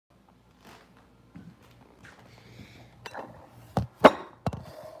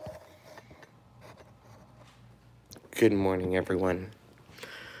Good morning, everyone.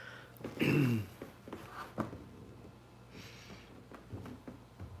 I'm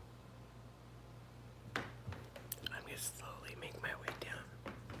gonna slowly make my way down.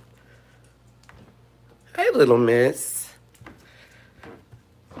 Hi, little miss.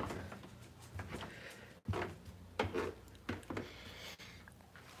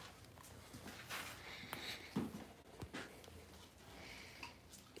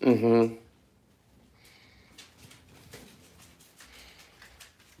 Mm-hmm.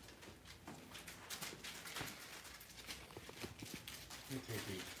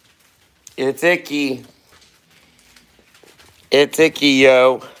 It's icky. It's icky,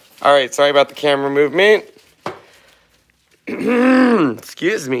 yo. All right, sorry about the camera movement.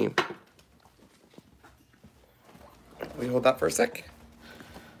 Excuse me. We hold that for a sec.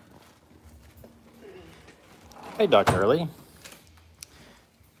 Hey, Dr. Early.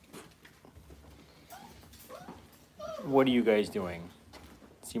 What are you guys doing?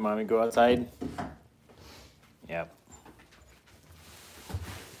 See mommy go outside? Yep.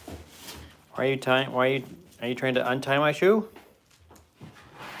 Are you trying to untie my shoe?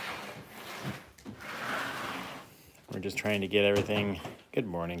 We're just trying to get everything. Good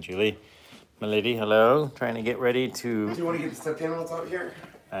morning, Julie. My lady, hello. Trying to get ready to... Do you want to get the stuffed animals out here?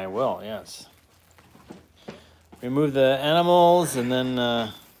 I will, yes. Remove the animals and then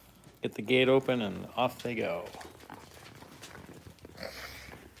get the gate open and off they go.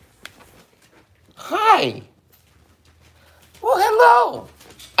 Hi. Well, hello.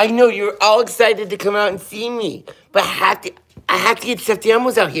 I know you're all excited to come out and see me, but I have to get stuffed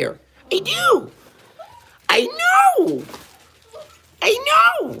animals out here. I do. I know.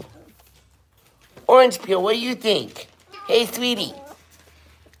 I know. Orange peel, what do you think? Hey, sweetie.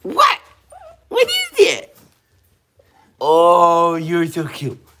 What? What is it? Oh, you're so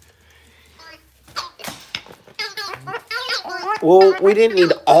cute. Well, we didn't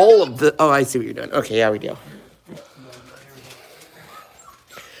need all of the... Oh, I see what you're doing. Okay, yeah, we do.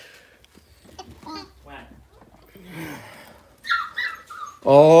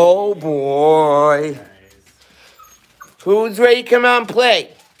 Oh, boy. Who's ready to come out and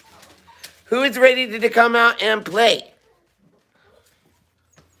play? Who is ready to come out and play?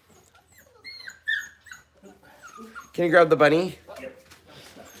 Can you grab the bunny?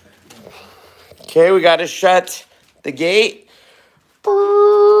 Okay, we got to shut the gate.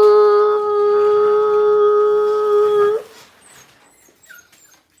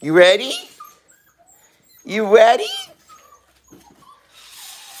 You ready? You ready?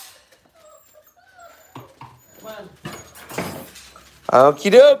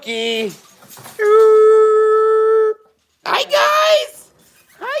 Okie dokie. Hi, guys.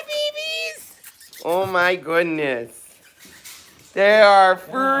 Hi, babies. Oh, my goodness. They are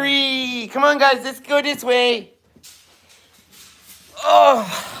free. Come on, guys. Let's go this way. Oh.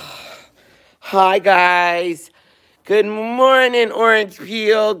 Hi, guys. Good morning, Orange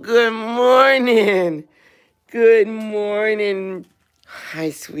Peel. Good morning. Good morning.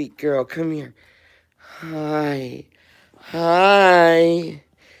 Hi, sweet girl. Come here. Hi. Hi.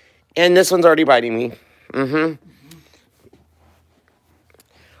 And this one's already biting me.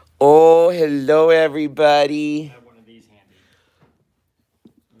 Oh, hello, everybody. I have one of these handy.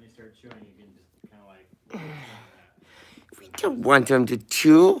 When they start chewing, you can just kind of like... We don't want them to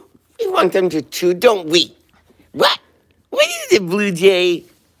chew. We want them to chew, don't we? What? What is it, Blue Jay?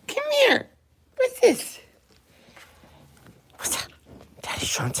 Come here. What's this? What's that? Daddy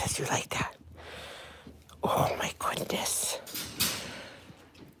Sean says you like that. Oh, my goodness.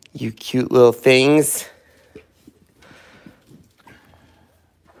 You cute little things.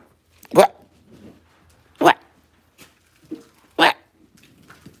 What? What? What?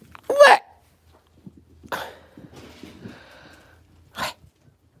 What?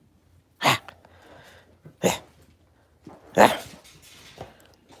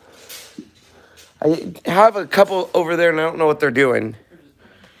 I have a couple over there and I don't know what they're doing.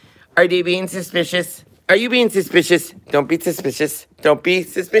 Are they being suspicious? Are you being suspicious? Don't be suspicious. Don't be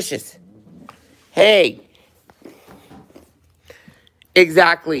suspicious. Hey.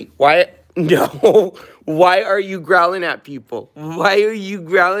 Exactly. Why? No. Why are you growling at people? Why are you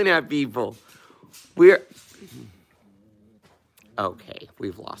growling at people? We're... Okay,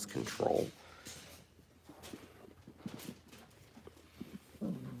 we've lost control.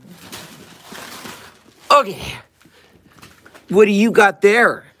 Okay. What do you got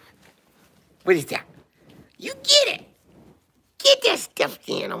there? What is that? You get it. Get that stuffed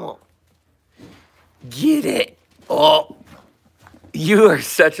animal. Get it. Oh. You are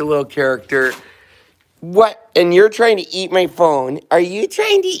such a little character. What? And you're trying to eat my phone? Are you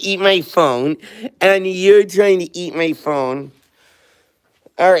trying to eat my phone? And you're trying to eat my phone?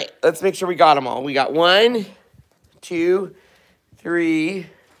 All right, let's make sure we got them all. We got 1, 2, 3,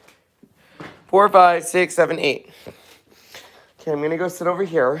 4, 5, 6, 7, 8. Okay, I'm going to go sit over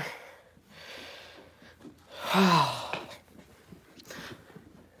here.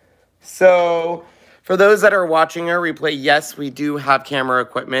 So, for those that are watching our replay, yes, we do have camera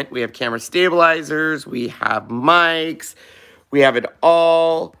equipment. We have camera stabilizers. We have mics. We have it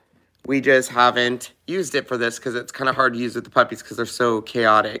all. We just haven't used it for this because it's kind of hard to use with the puppies because they're so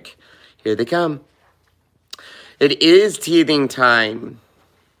chaotic. Here they come. It is teething time.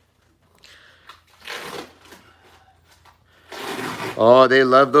 Oh, they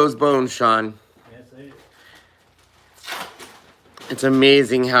love those bones, Sean. Yes, they do. It's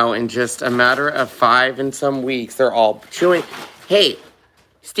amazing how in just a matter of 5 and some weeks, they're all chewing. Hey,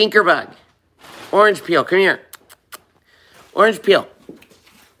 stinker bug. Orange peel, come here. Orange peel.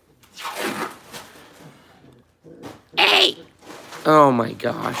 Hey! Oh my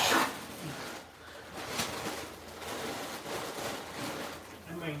gosh.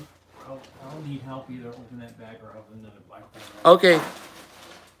 I mean, I'll need help either open that bag or open another black bag. Okay.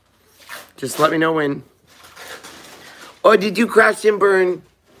 Just let me know when. Oh, did you crash and burn?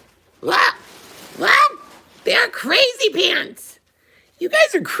 What? What? They are crazy pants. You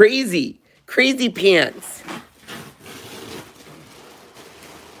guys are crazy. Crazy pants.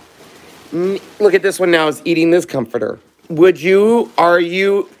 Look at this one now is eating this comforter. Are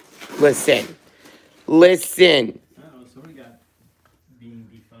you, listen. Listen. Uh-oh, somebody got being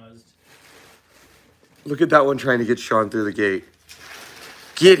defuzzed. Look at that one trying to get Sean through the gate.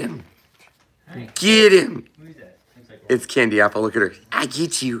 Get him. Hey, Get him. who's that? Looks like It's Candy Apple. Look at her. I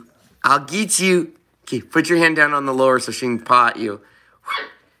get you. I'll get you. Okay, put your hand down on the lower so she can paw at you.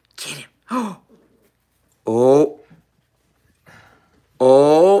 Get him. Oh. Oh.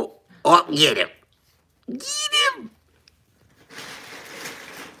 Oh, get him. Get him.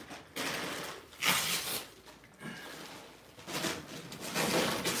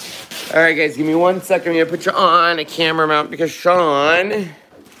 All right, guys, give me 1 second. I'm going to put you on a camera mount because Sean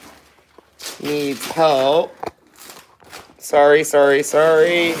needs help. Sorry.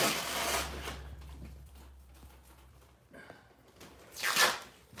 Okay,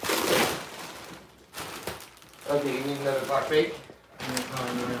 you need another black bait?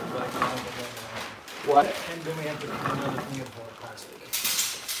 What? And then we have to put another thing of plastic.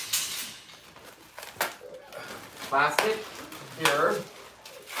 Plastic? Here.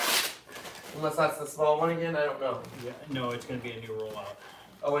 Unless that's the small one again, I don't know. Yeah, no, it's going to be a new rollout.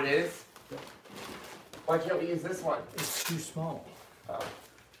 Oh, it is? Why can't we use this one? It's too small. Oh.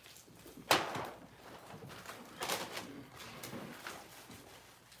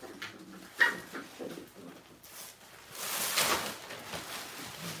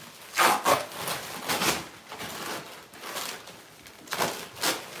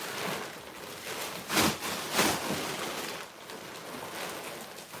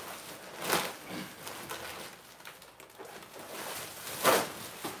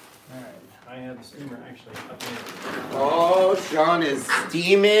 I have the steamer actually up here. Oh, Sean is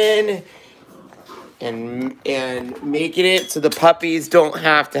steaming and making it so the puppies don't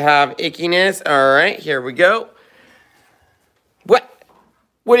have to have ickiness. All right, here we go. What?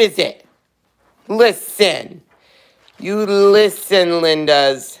 What is it? Listen. You listen,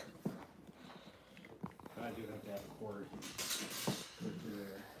 Lindas. I do have that cord.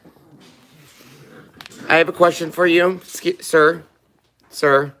 I have a question for you, sir.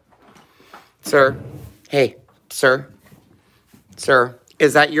 Sir. Hey, sir. Sir.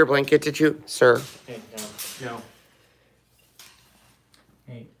 Is that your blanket to chew? Sir. Hey, no.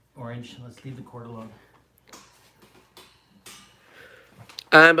 Hey, Orange, let's leave the cord alone.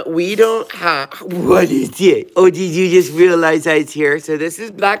 We don't have, what is it? Oh, did you just realize I was here? So this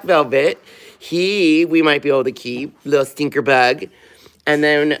is Black Velvet. We might be able to keep, little stinker bug. And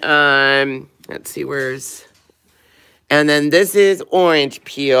then, let's see, and then this is Orange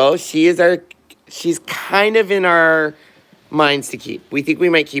Peel. She's kind of in our minds to keep. We think we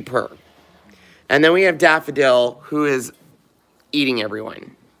might keep her. And then we have Daffodil, who is eating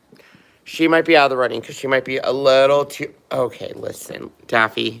everyone. She might be out of the running because she might be a little too... Okay, listen,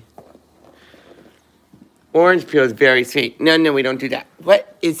 Daffy. Orange Peel is very sweet. No, we don't do that.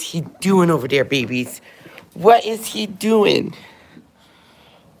 What is he doing over there, babies? What is he doing?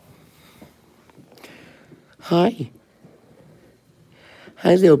 Hi.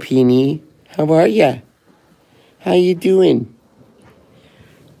 Hi, little Peony. How are ya? How you doing?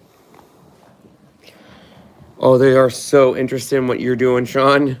 Oh, they are so interested in what you're doing,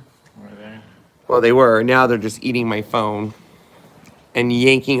 Sean. Well, they were. Now they're just eating my phone and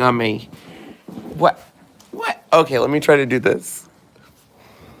yanking on my... What? What? Okay, let me try to do this.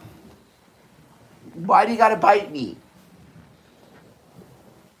 Why do you gotta bite me?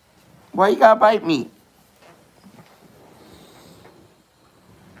 Why you gotta bite me?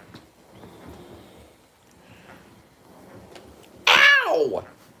 Ow!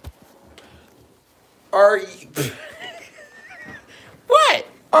 Are you... What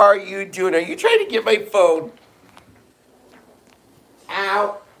are you doing? Are you trying to get my phone?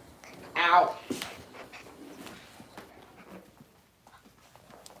 Ow. Ow.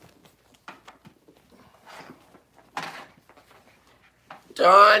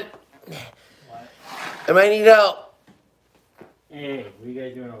 John. What? I might need help. Hey, what are you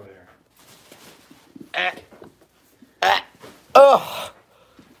guys doing over there? Oh.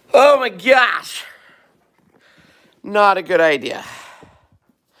 Oh my gosh. Not a good idea.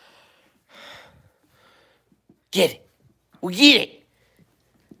 Get it. We'll get it.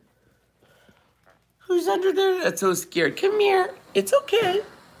 Who's under there that's so scared? Come here. It's okay.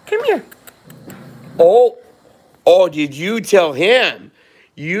 Come here. Oh. Oh, did you tell him?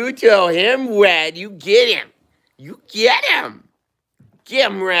 You tell him, Red. You get him. You get him.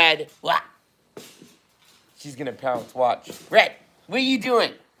 Get him, Red. Wah. She's gonna pounce. Watch. Red, what are you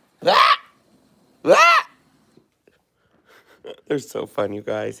doing? Ah! Ah! They're so fun, you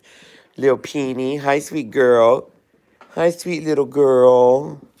guys. Little Peony. Hi, sweet girl. Hi, sweet little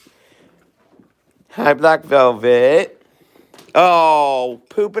girl. Hi, Black Velvet. Oh,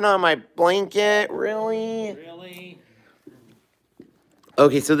 pooping on my blanket? Really? Really?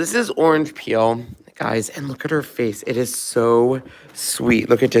 Okay, so this is orange peel, guys, and look at her face. It is so sweet.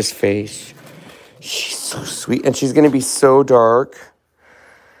 Look at this face. She's so sweet, and she's going to be so dark.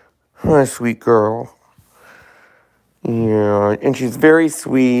 Hi, sweet girl. Yeah, and she's very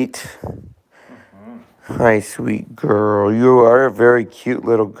sweet. Hi, sweet girl. You are a very cute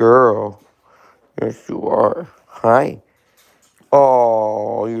little girl. Yes, you are. Hi.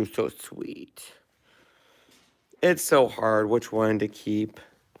 Oh, you're so sweet. It's so hard which one to keep.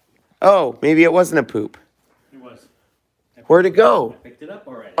 Oh, maybe it wasn't a poop. It was. Where'd it go? I picked it up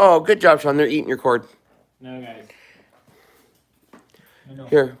already. Oh, good job, Sean. They're eating your cord. No, guys.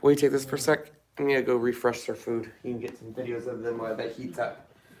 Here, will you take this for a sec? I'm gonna go refresh their food. You can get some videos of them while that heats up.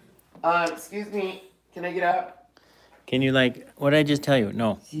 Excuse me. Can I get up? Can you what did I just tell you?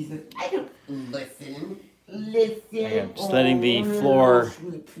 No. She said, I don't listen. Listen. Okay, just letting the floor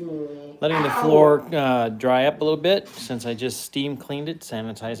dry up a little bit since I just steam cleaned it,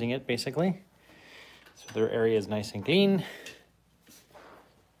 sanitizing it basically. So their area is nice and clean.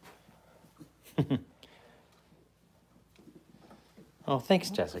 Oh, thanks,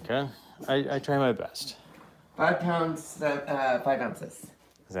 Jessica. I try my best. 5 pounds, 5 ounces.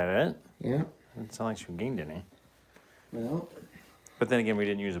 Is that it? Yeah. It sounds like she gained any. Well. But then again, we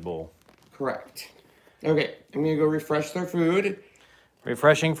didn't use a bowl. Correct. Okay, I'm gonna go refresh their food.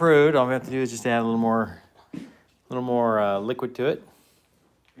 Refreshing fruit. All we have to do is just add a little more liquid to it.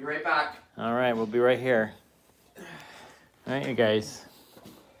 Be right back. All right, we'll be right here. All right, you guys.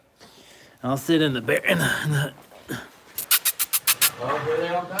 I'll sit in the Well, here they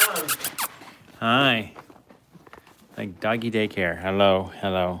all come. Hi. Like doggy daycare. Hello,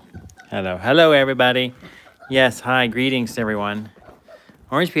 hello, hello, hello, everybody. Yes, hi, greetings to everyone.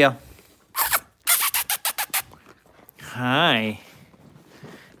 Orange peel. Hi.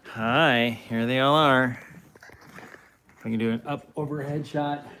 Hi, here they all are. I can do an up overhead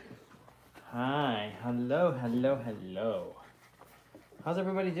shot. Hi, hello, hello, hello. How's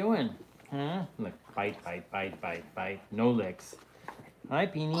everybody doing? Huh? Look, bite, bite, bite, bite, bite. No licks. Hi,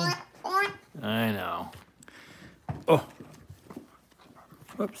 Peony. I know. Oh.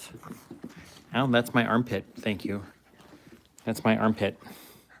 Whoops. Oh, that's my armpit. Thank you. That's my armpit.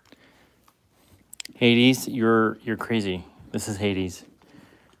 Hades, you're crazy. This is Hades.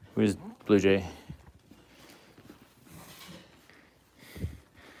 Who's Blue Jay?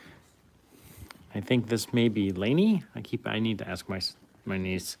 I think this may be Lainey. I need to ask my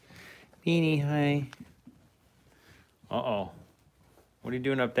niece. Beanie, hi. Uh-oh. What are you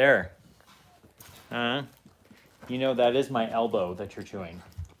doing up there? Huh? You know that is my elbow that you're chewing.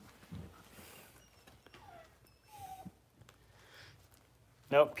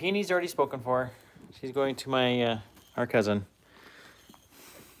 No, Peony's already spoken for. She's going to my our cousin.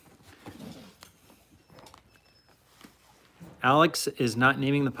 Alex is not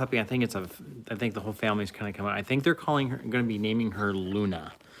naming the puppy. I think the whole family's kind of come out. I think they're going to be naming her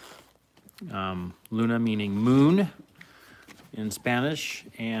Luna. Luna meaning moon in Spanish,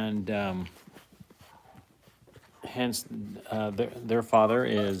 and hence their father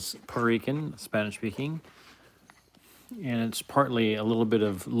is Puerto Rican, Spanish speaking. And it's partly a little bit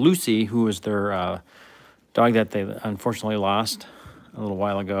of Lucy, who is their dog that they unfortunately lost a little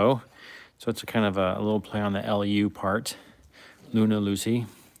while ago. So it's a kind of a little play on the LU part. Luna Lucy.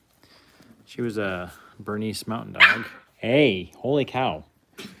 She was a Bernese mountain dog. Hey, holy cow.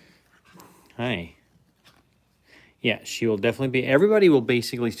 Hi. Yeah, she will definitely be, everybody will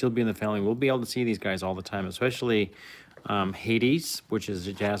basically still be in the family. We'll be able to see these guys all the time, especially Hades, which is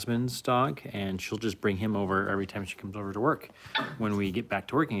Jasmine's dog, and she'll just bring him over every time she comes over to work when we get back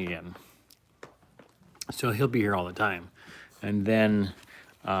to working again. So he'll be here all the time. And then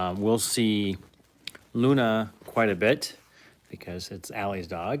we'll see Luna quite a bit because it's Allie's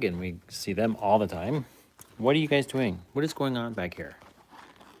dog, and we see them all the time. What are you guys doing? What is going on back here?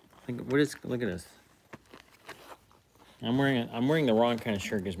 Look at this. I'm wearing the wrong kind of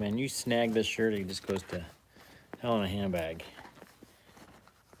shirt because, man, you snag this shirt, it just goes to hell in a handbag.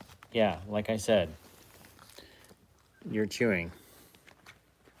 Yeah, like I said, you're chewing.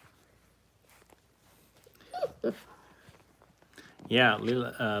 Yeah,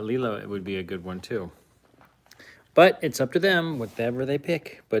 Lila would be a good one too. But it's up to them, whatever they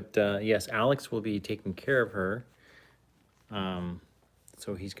pick. But yes, Alex will be taking care of her.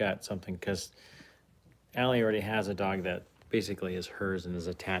 So he's got something, because Allie already has a dog that basically is hers and is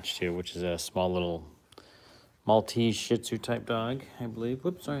attached to, which is a small little Maltese Shih Tzu type dog, I believe.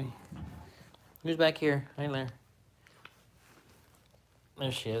 Whoops, sorry. Who's back here? Hi there.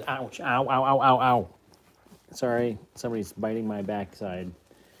 There she is. Ouch, ow, ow, ow, ow, ow. Sorry, somebody's biting my backside.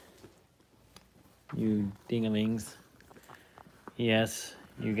 You dingalings. Yes,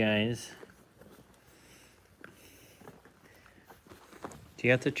 you guys. Do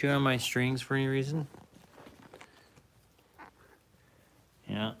you have to chew on my strings for any reason?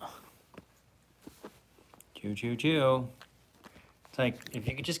 Yeah. Chew, chew, chew. It's like, if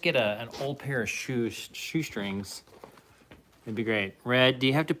you could just get an old pair of shoestrings, it'd be great. Red, do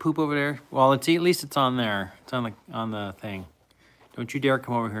you have to poop over there? Well, at least it's on there. It's on the thing. Don't you dare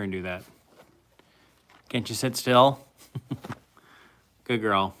come over here and do that. Can't you sit still? Good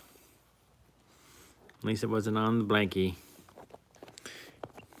girl. At least it wasn't on the blankie.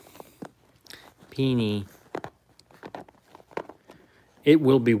 Peony. It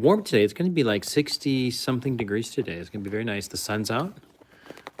will be warm today. It's going to be like 60-something degrees today. It's going to be very nice. The sun's out,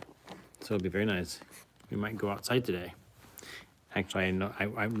 so it'll be very nice. We might go outside today. Actually,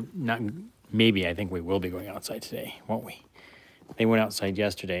 I'm not. Maybe I think we will be going outside today, won't we? They went outside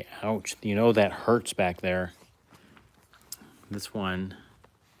yesterday. Ouch! You know that hurts back there. This one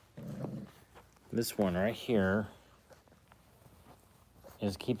right here,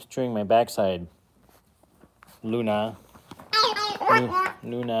 keeps chewing my backside. Luna.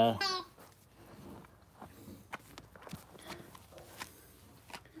 Luna.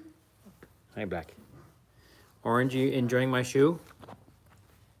 Hi, Black. Orange, you enjoying my shoe?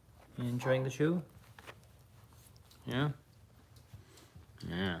 You enjoying the shoe? Yeah?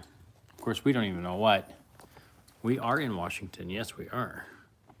 Yeah. Of course, we don't even know what. We are in Washington. Yes, we are.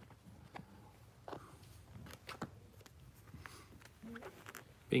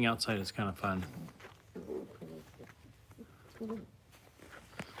 Being outside is kind of fun.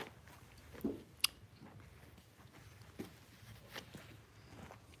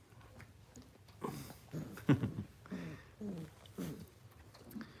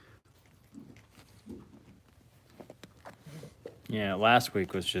 Yeah, last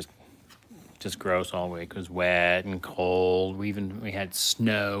week was just gross all week. It was wet and cold. We had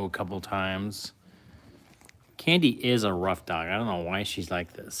snow a couple times. Candy is a rough dog. I don't know why she's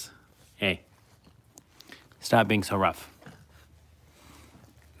like this. Hey, stop being so rough.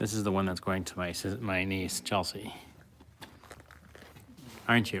 This is the one that's going to my niece, Chelsea.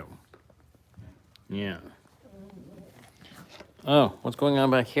 Aren't you? Yeah. Oh, what's going on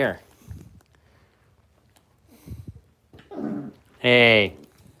back here? Hey,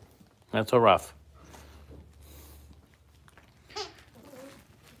 not so rough.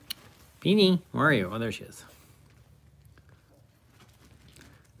 Beanie, where are you? Oh, there she is.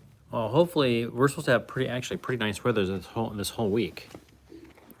 Well, hopefully, we're supposed to have actually pretty nice weather this whole week.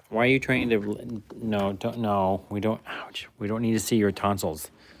 Why are you trying to? No, we don't. Ouch! We don't need to see your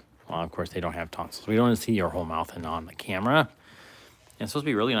tonsils. Well, of course they don't have tonsils. We don't want to see your whole mouth and on the camera. And it's supposed to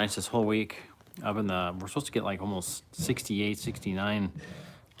be really nice this whole week. We're supposed to get like almost 68, 69,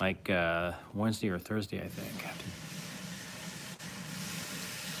 like Wednesday or Thursday, I think.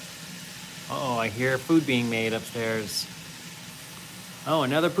 Uh-oh, I hear food being made upstairs. Oh,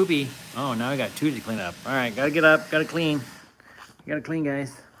 another poopy. Oh, now I got two to clean up. All right, gotta get up, gotta clean. Gotta clean,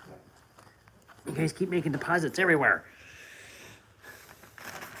 guys. You guys keep making deposits everywhere.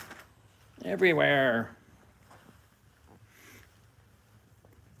 Everywhere.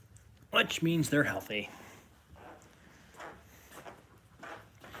 Which means they're healthy.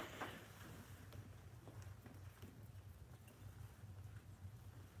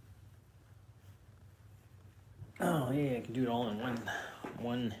 Oh yeah, I can do it all in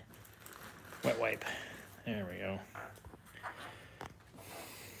one wet wipe. There we go.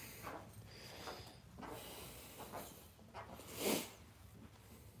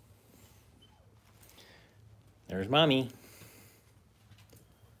 There's mommy.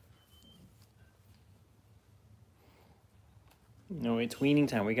 No, it's weaning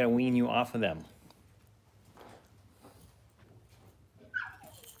time. We gotta wean you off of them.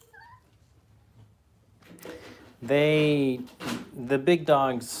 The big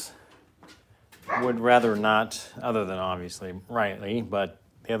dogs would rather not, other than obviously Riley, but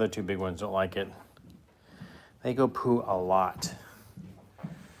the other two big ones don't like it. They go poo a lot.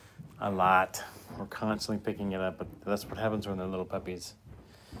 A lot. We're constantly picking it up, but that's what happens when they're little puppies.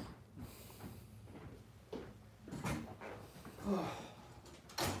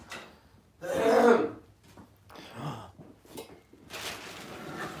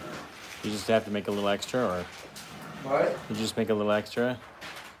 You just have to make a little extra, or? What? You just make a little extra?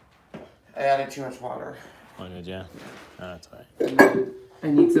 I added too much water. Oh, did you? Oh, that's all right. I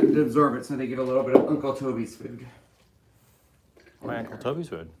need something to absorb it so they get a little bit of Uncle Toby's food. Why Uncle Toby's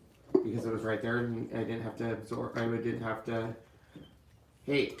food? Because it was right there and I didn't have to absorb. I didn't have to.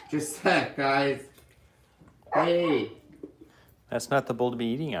 Hey, just a sec, guys. Hey. That's not the bowl to be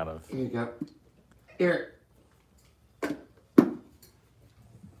eating out of. Here you go. Here.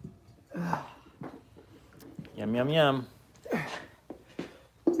 Yum, yum, yum.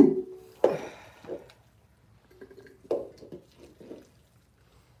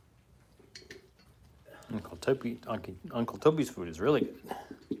 Uncle Toby's food is really good.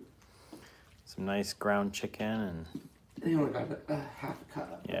 Some nice ground chicken and They only got a half a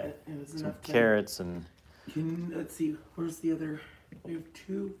cup. yeah, It was some enough carrots and. Let's see. Where's the other? We have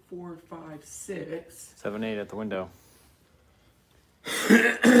 2, 4, 5, 6. 7, 8 at the window.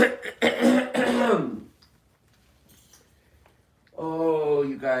 Oh,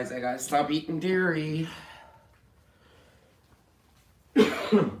 you guys, I gotta stop eating dairy.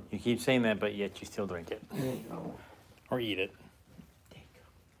 You keep saying that, but yet you still drink it. There you go. Or eat it.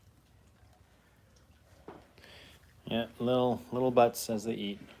 Yeah, little butts as they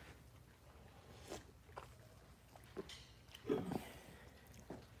eat.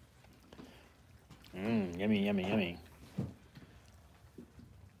 Yummy, yummy, yummy.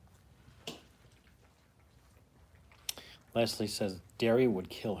 Leslie says dairy would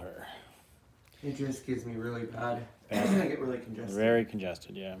kill her. It just gives me really bad. I get really congested. Very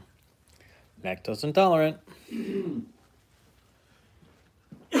congested, yeah. Lactose intolerant.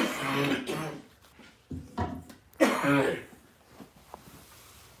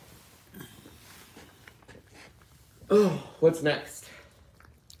 Oh, what's next?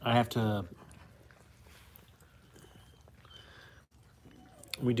 I have to.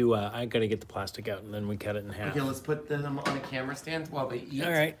 I gotta get the plastic out and then we cut it in half. Okay, let's put them on a camera stand while they eat.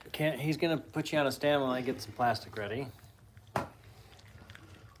 All right, he's gonna put you on a stand while I get some plastic ready.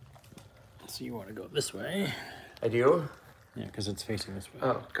 So you want to go this way? I do? Yeah, because it's facing this way.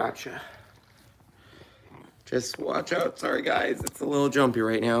 Oh, gotcha. Just watch out. Sorry, guys. It's a little jumpy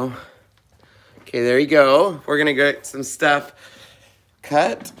right now. Okay, there you go. We're gonna get some stuff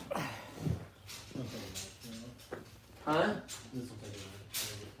cut. Huh?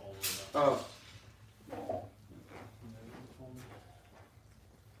 Oh.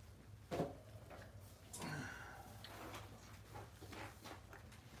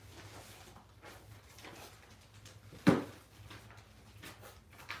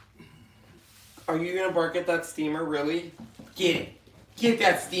 Are you gonna bark at that steamer, really? Get it. Get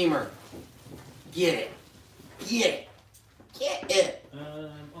that steamer. Get it. Get it. Get it.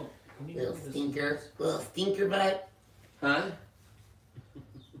 Little stinker. Little stinker butt. Huh?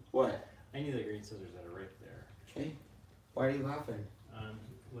 What? I need the green scissors that are right there. Okay. Why are you laughing?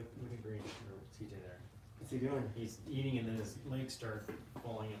 Look at green or CJ there. What's he doing? He's eating and then his legs start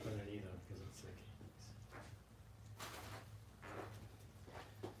falling up underneath him because it's like.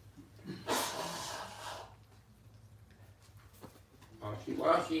 Washy,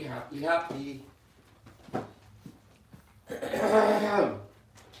 washy, happy, happy.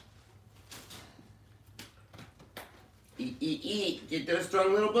 Eat, eat, eat. Get those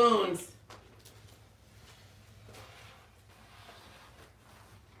strong little bones.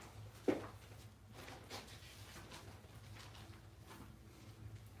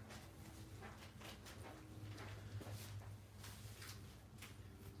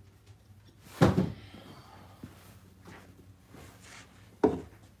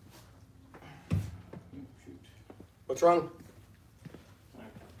 What's wrong? Okay.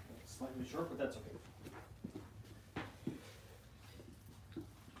 It's slightly short, but that's okay.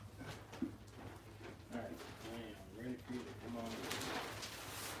 All right. I'm ready for you to come on.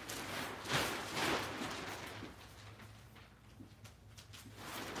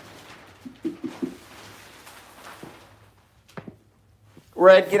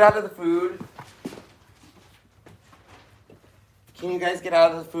 Red, get out of the food. Can you guys get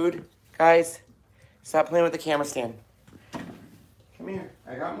out of the food? Guys, stop playing with the camera stand. Come here.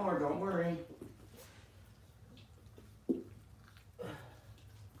 I got more. Don't worry.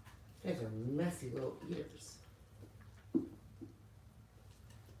 These are messy little eaters.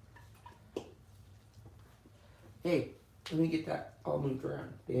 Hey, let me get that all moved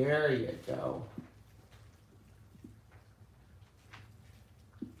around. There you go.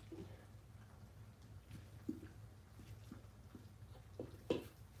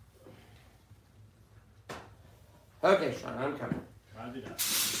 Okay, Sean, I'm coming. Roger that.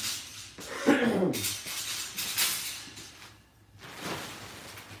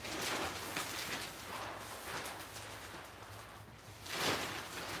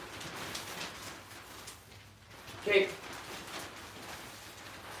 Okay.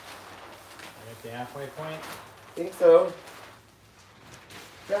 I at the halfway point? Think so.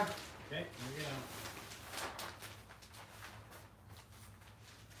 Yeah. Okay, here we go.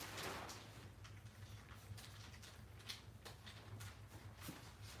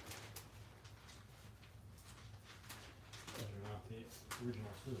 Those are not the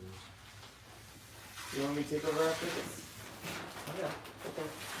original scissors. You want me to take over after this? Oh, yeah. Okay.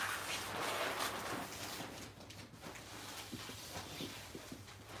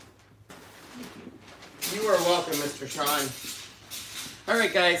 You are welcome, Mr. Sean. All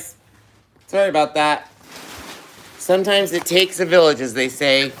right, guys. Sorry about that. Sometimes it takes a village, as they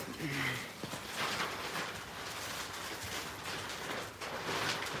say.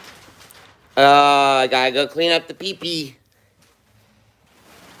 I gotta go clean up the pee-pee.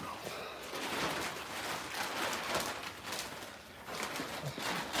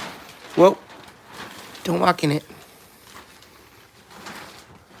 Whoa. Don't walk in it.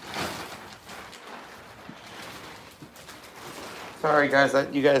 Sorry, guys.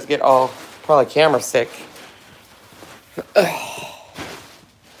 You guys get all probably camera sick. What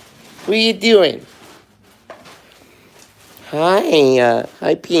are you doing? Hi.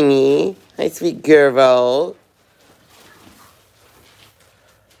 Hi, Peony. Hi, sweet girl.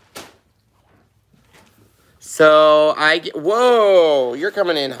 So whoa, you're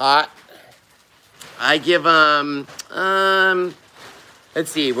coming in hot. I give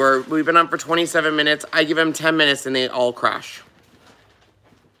let's see, we've been on for 27 minutes. I give them 10 minutes and they all crash.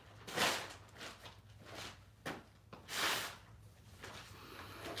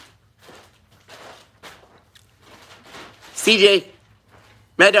 CJ,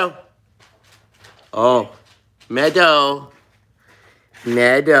 Meadow. Oh, Meadow.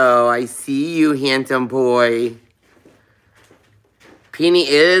 Meadow, I see you, handsome boy. Peony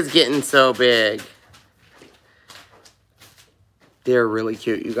is getting so big. They're really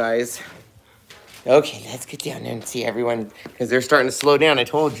cute, you guys. Okay, let's get down there and see everyone, because they're starting to slow down. I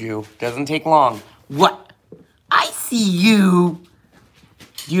told you, doesn't take long. What? I see you.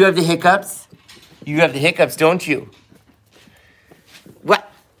 Do you have the hiccups? You have the hiccups, don't you?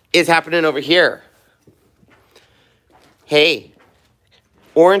 What is happening over here? Hey,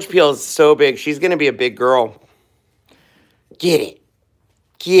 Orange Peel is so big. She's going to be a big girl. Get it.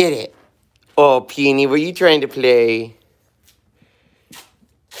 Get it. Oh, Peony, were you trying to play?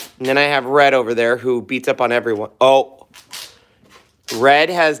 And then I have Red over there who beats up on everyone. Oh, Red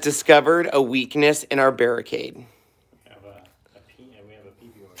has discovered a weakness in our barricade. We have a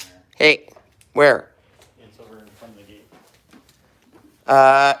pee-pee over there. Hey, where? It's over in front of the gate.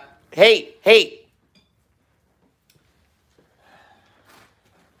 Hey.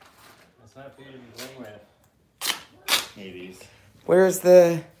 That's not for you to be playing with. Maybe. Where's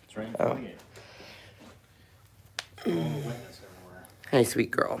the... It's right in front of the gate. All the wetness everywhere. Hi,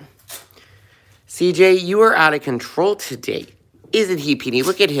 sweet girl. CJ, you are out of control today. Isn't he, Petey?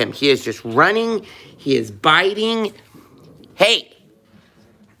 Look at him. He is just running. He is biting. Hey!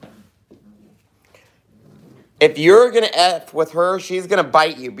 If you're going to F with her, she's going to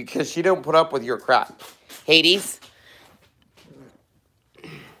bite you because she don't put up with your crap. Hades?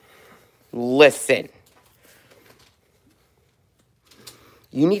 Listen.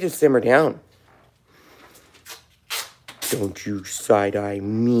 You need to simmer down. Don't you side-eye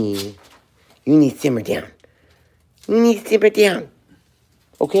me. You need to simmer down. You need to simmer down.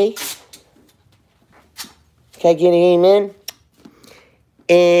 Okay? Can I get an amen?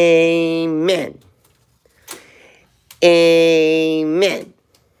 Amen. Amen.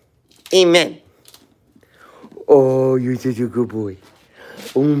 Amen. Oh, you're such a good boy.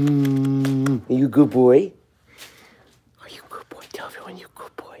 Are you a good boy? Are you a good boy? Tell everyone you're a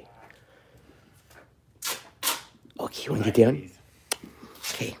good boy. Okay, you want to get down?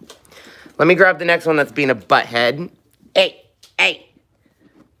 Okay. Let me grab the next one that's being a butthead. Hey,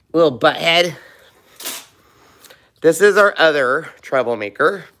 little butthead. This is our other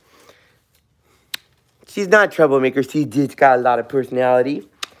troublemaker. She's not a troublemaker. She just got a lot of personality.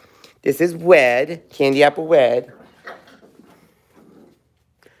 This is Wed, Candy Apple Wed.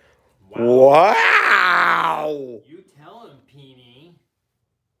 Wow! You tell him, Peony.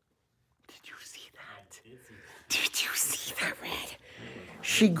 Did you see that? Did you see that, Red?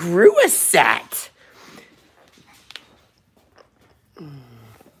 She grew a set.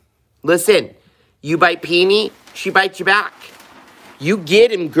 Listen, you bite Peony, she bites you back. You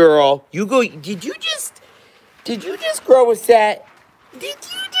get him, girl. You go. Did you just grow a set? Did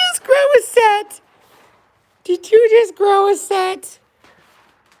you just grow a set? Did you just grow a set?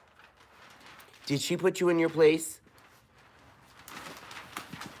 Did she put you in your place?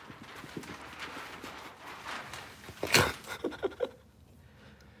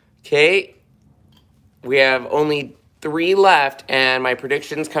 Okay. We have only 3 left, and my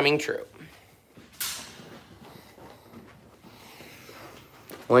prediction's coming true.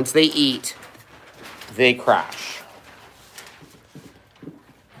 Once they eat, they crash.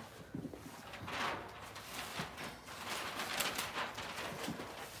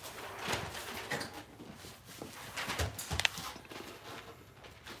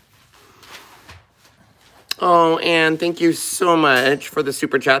 Oh, and thank you so much for the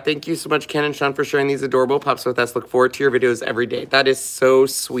super chat. Thank you so much, Ken and Sean, for sharing these adorable pups with us. Look forward to your videos every day. That is so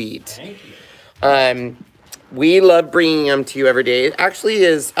sweet. Thank you. We love bringing them to you every day. It actually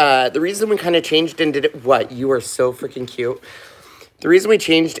is the reason we kind of changed and did it. What? You are so freaking cute. The reason we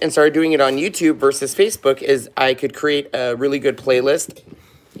changed and started doing it on YouTube versus Facebook is I could create a really good playlist,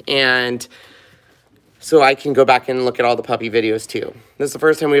 and so I can go back and look at all the puppy videos too. This is the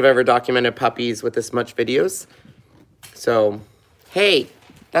first time we've ever documented puppies with this much videos. So, hey,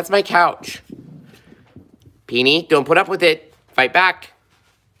 that's my couch. Peony, don't put up with it. Fight back.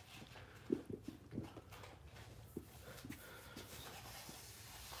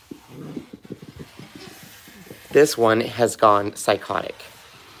 This one has gone psychotic.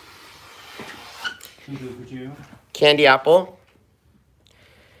 Candy Apple.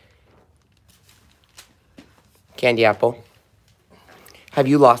 Candy Apple. Have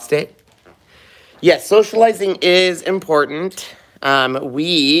you lost it? Yes, socializing is important.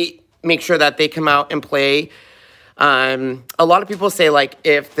 We make sure that they come out and play. A lot of people say, like,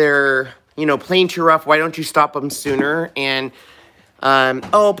 if they're, playing too rough, why don't you stop them sooner? And,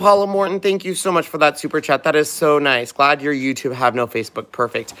 oh, Paula Morton, thank you so much for that super chat. That is so nice. Glad your YouTube have no Facebook.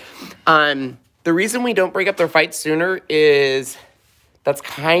 Perfect. The reason we don't break up their fights sooner is that's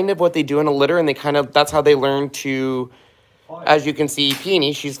kind of what they do in a litter, and that's how they learn to, as you can see,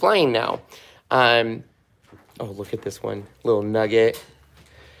 Peony, she's flying now. Oh, look at this one. Little nugget.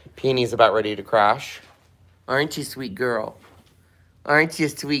 Peony's about ready to crash. Aren't you, sweet girl? Aren't you a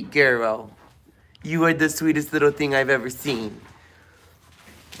sweet girl? You are the sweetest little thing I've ever seen.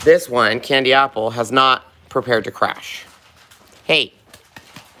 This one, Candy Apple, has not prepared to crash. Hey.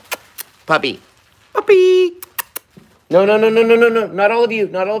 Puppy. Puppy. No. Not all of you.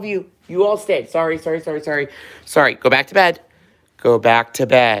 Not all of you. You all stay. Sorry. Sorry. Go back to bed. Go back to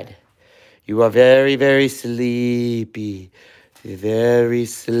bed. You are very, very sleepy. Very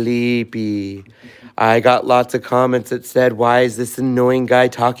sleepy. I got lots of comments that said, why is this annoying guy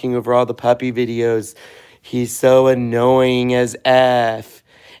talking over all the puppy videos? He's so annoying as F.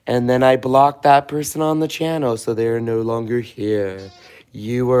 And then I blocked that person on the channel, so they're no longer here.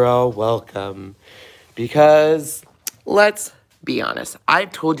 You are all welcome. Because, let's be honest,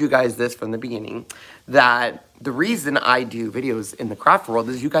 I've told you guys this from the beginning, that the reason I do videos in the craft world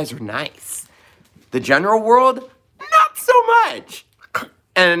is you guys are nice. The general world, not so much.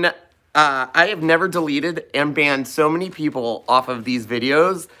 And I have never deleted and banned so many people off of these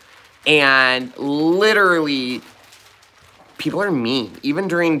videos, and literally, people are mean. Even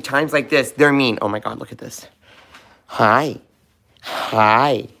during times like this, they're mean. Oh my God, look at this. Hi.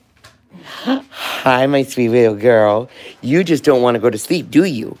 Hi, my sweet little girl. You just don't want to go to sleep, do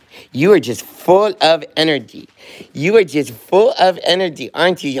you? You are just full of energy. You are just full of energy,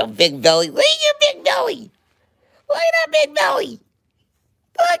 aren't you, your big belly? Look at your big belly. Look at that big belly.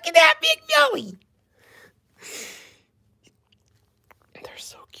 Look at that big belly. They're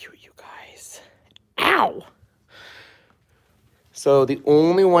so cute, you guys. Ow. So the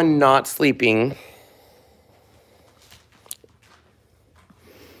only one not sleeping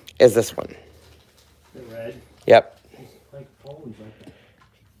is this one. The red? Yep. She's like always like that.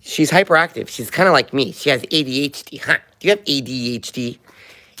 She's hyperactive. She's kind of like me. She has ADHD, huh? Do you have ADHD?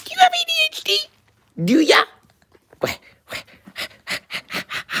 Do you have ADHD? Do ya?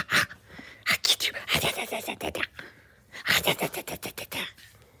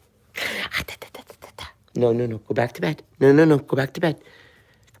 No, no, no. Go back to bed. No, no, no. Go back to bed.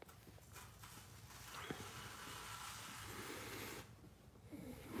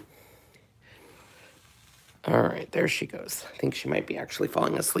 All right, there she goes. I think she might be actually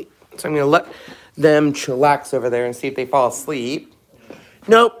falling asleep. So I'm going to let them chillax over there and see if they fall asleep.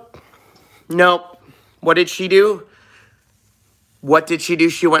 Nope. Nope. What did she do? What did she do?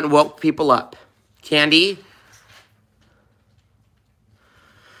 She went and woke people up. Candy?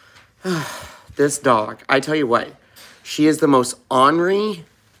 This dog, I tell you what, she is the most ornery,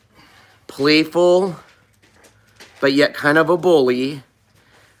 playful, but yet kind of a bully.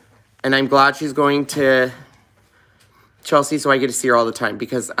 And I'm glad she's going to Chelsea so I get to see her all the time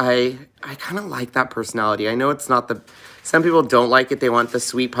because I kind of like that personality. I know it's not the... Some people don't like it. They want the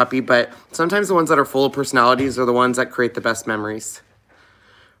sweet puppy, but sometimes the ones that are full of personalities are the ones that create the best memories.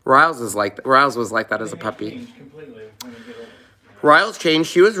 Riles was like that as a puppy. Riles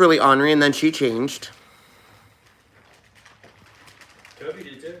changed. She was really ornery, and then she changed. Toby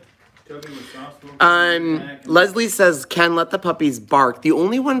did too. Toby was soft. Leslie says, Ken, let the puppies bark. The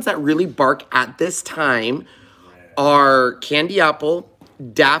only ones that really bark at this time are Candy Apple,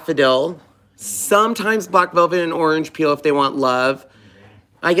 Daffodil, sometimes Black Velvet and Orange Peel if they want love.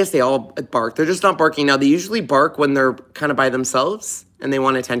 I guess they all bark. They're just not barking now. They usually bark when they're kind of by themselves and they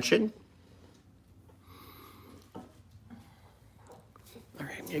want attention. All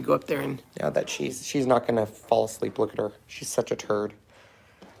right, I'm going to go up there and now that she's not going to fall asleep. Look at her. She's such a turd.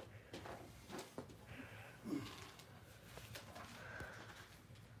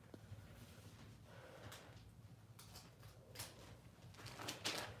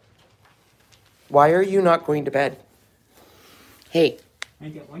 Why are you not going to bed? Hey. I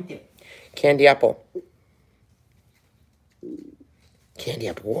don't want it. Candy Apple. Candy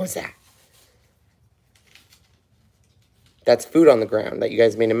Apple, what was that? That's food on the ground that you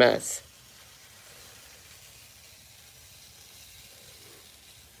guys made a mess.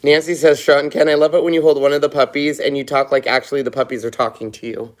 Nancy says, Sean, Ken, I love it when you hold one of the puppies and you talk like actually the puppies are talking to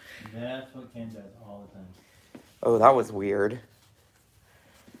you. That's what Ken does all the time. Oh, that was weird.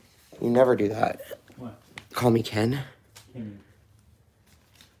 You never do that. What? Call me Ken. Ken.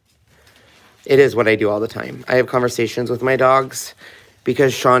 It is what I do all the time. I have conversations with my dogs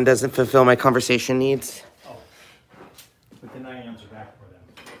because Sean doesn't fulfill my conversation needs. Oh. But then I answer back for them.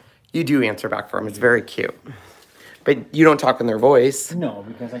 You do answer back for them. It's very cute. But you don't talk in their voice. No,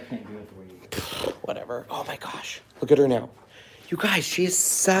 because I can't do it the way you do. Whatever. Oh my gosh. Look at her now. You guys, she is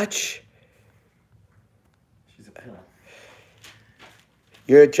such... She's a pill.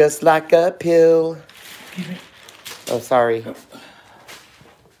 You're just like a pill. Oh, sorry.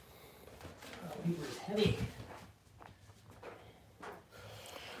 Heavy.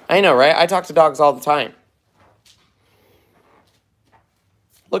 I know, right? I talk to dogs all the time.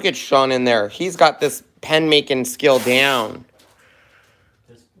 Look at Sean in there. He's got this pen-making skill down.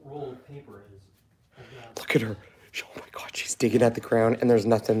 This roll of paper is... Look at her. Oh my God, she's digging at the ground and there's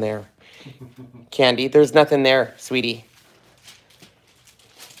nothing there. Candy, there's nothing there, sweetie.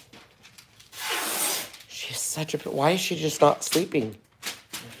 She's such a... Why is she just not sleeping?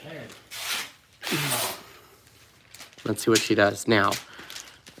 Let's see what she does now.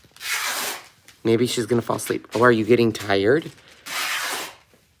 Maybe she's gonna fall asleep. Oh, are you getting tired?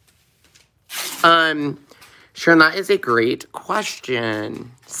 Sharon, that is a great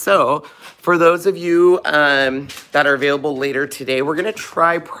question. So, for those of you that are available later today, we're gonna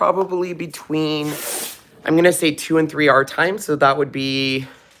try probably between, I'm gonna say 2 and 3 our time. So that would be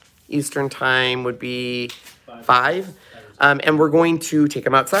Eastern time would be 5. And we're going to take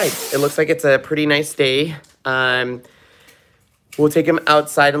them outside. It looks like it's a pretty nice day. We'll take them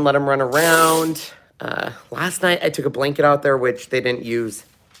outside and let them run around. Last night I took a blanket out there, which they didn't use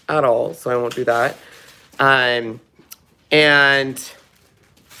at all, so I won't do that. And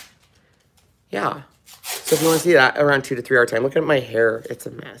yeah, so if you want to see that, around 2 to 3 hour time. Look at my hair, it's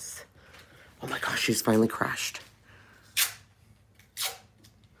a mess. Oh my gosh, she's finally crashed.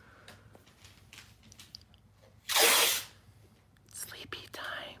 Sleepy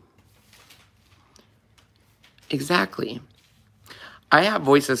time. Exactly. I have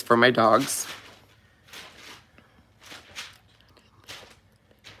voices for my dogs.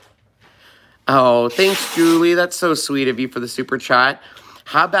 Oh, thanks, Julie. That's so sweet of you for the super chat.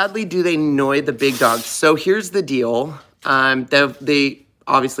 How badly do they annoy the big dogs? So here's the deal.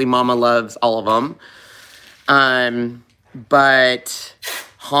 obviously Mama loves all of them. But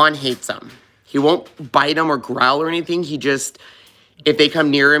Han hates them. He won't bite them or growl or anything. He just, if they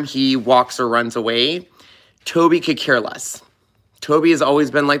come near him, he walks or runs away. Toby could care less. Toby has always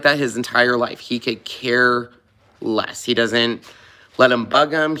been like that his entire life. He could care less. He doesn't let him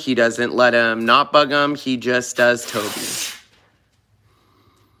bug him. He doesn't let him not bug him. He just does Toby.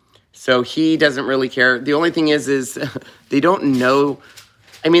 So he doesn't really care. The only thing is they don't know.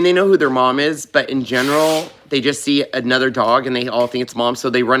 I mean, they know who their mom is, but in general, they just see another dog and they all think it's mom. So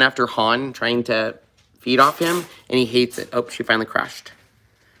they run after Han, trying to feed off him, and he hates it. Oh, she finally crashed.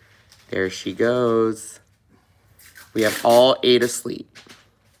 There she goes. We have all 8 asleep.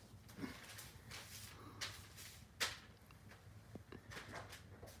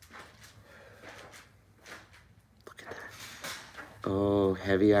 Look at that. Oh,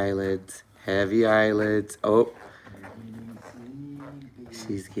 heavy eyelids. Heavy eyelids. Oh.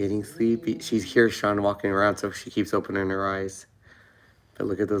 She's getting sleepy. She's here, Sean, walking around, so she keeps opening her eyes. But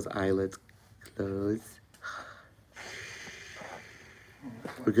look at those eyelids. Close.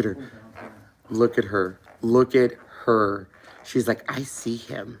 Look at her. Look at her. Look at her. She's like, I see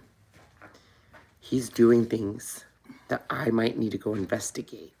him. He's doing things that I might need to go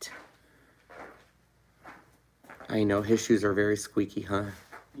investigate. I know his shoes are very squeaky, huh?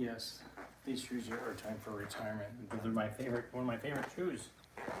 Yes. These shoes are time for retirement. They're my favorite, one of my favorite shoes.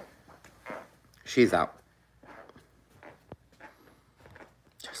 She's out.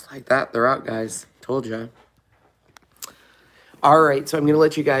 Just like that, they're out, guys. Told ya. All right, so I'm going to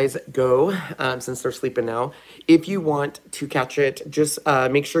let you guys go since they're sleeping now. If you want to catch it, just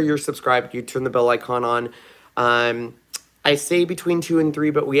make sure you're subscribed. You turn the bell icon on. I say between 2 and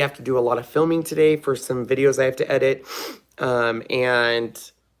 3, but we have to do a lot of filming today for some videos I have to edit.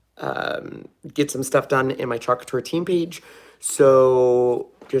 And get some stuff done in my Chocolate Tour team page. So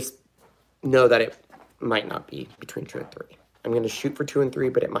just know that it might not be between 2 and 3. I'm going to shoot for 2 and 3,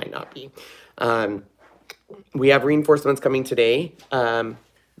 but it might not be. We have reinforcements coming today.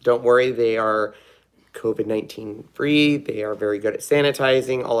 Don't worry, they are COVID-19 free. They are very good at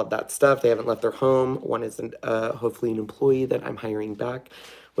sanitizing, all of that stuff. They haven't left their home. One is hopefully an employee that I'm hiring back,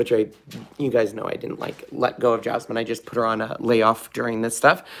 which you guys know I didn't let go of Jasmine. I just put her on a layoff during this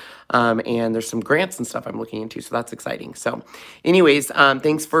stuff. And there's some grants and stuff I'm looking into, so that's exciting. So anyways,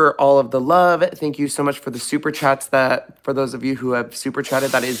 thanks for all of the love. Thank you so much for the super chats. For those of you who have super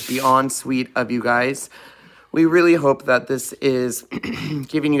chatted, that is beyond sweet of you guys. We really hope that this is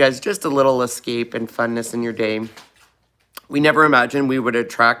giving you guys just a little escape and funness in your day. We never imagined we would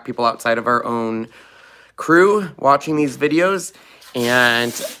attract people outside of our own crew watching these videos.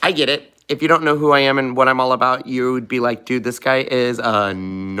 And I get it. If you don't know who I am and what I'm all about, you would be like, dude, this guy is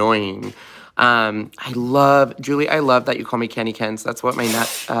annoying. Julie, I love that you call me Kenny Kens. That's what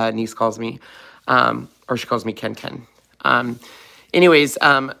my niece calls me. Or she calls me Ken Ken. Anyways,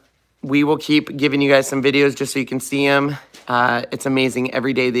 we will keep giving you guys some videos just so you can see them. It's amazing.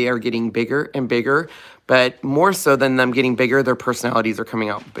 Every day they are getting bigger and bigger. But more so than them getting bigger, their personalities are coming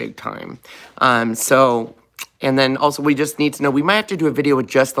out big time. And then also we just need to know, we might have to do a video with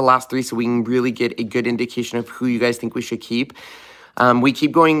just the last 3 so we can really get a good indication of who you guys think we should keep. We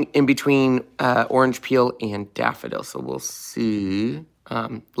keep going in between Orange Peel and Daffodil, so we'll see.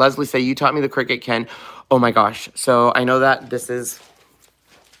 Leslie say, you taught me the Cricut, Ken. Oh my gosh. So I know that this is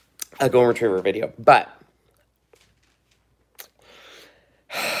a Golden Retriever video, but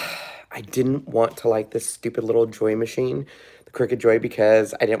I didn't want to like this stupid little Joy machine, the Cricut Joy,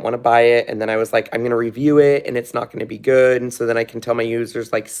 because I didn't want to buy it. And then I was like, I'm going to review it and it's not going to be good. And so then I can tell my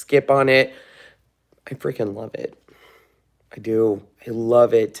users, like, skip on it. I freaking love it. I do. I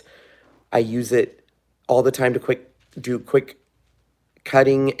love it. I use it all the time to do quick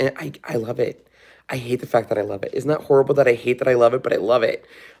cutting. And I love it. I hate the fact that I love it. Isn't that horrible that I hate that I love it, but I love it.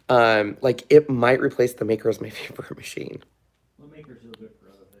 Like, it might replace the Maker as my favorite machine. Well, Maker's still good for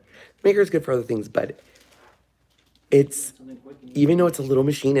other things. Maker's good for other things, but it's, even though it's a little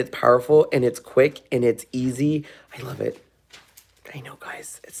machine, it's powerful and it's quick and it's easy. I love it. I know,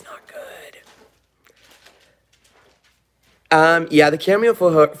 guys, it's not good. Yeah, the Cameo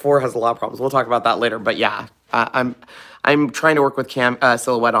 4 has a lot of problems. We'll talk about that later, but yeah, I'm trying to work with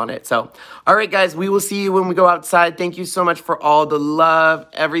Silhouette on it. So, all right, guys, we will see you when we go outside. Thank you so much for all the love,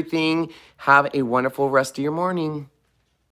 everything. Have a wonderful rest of your morning.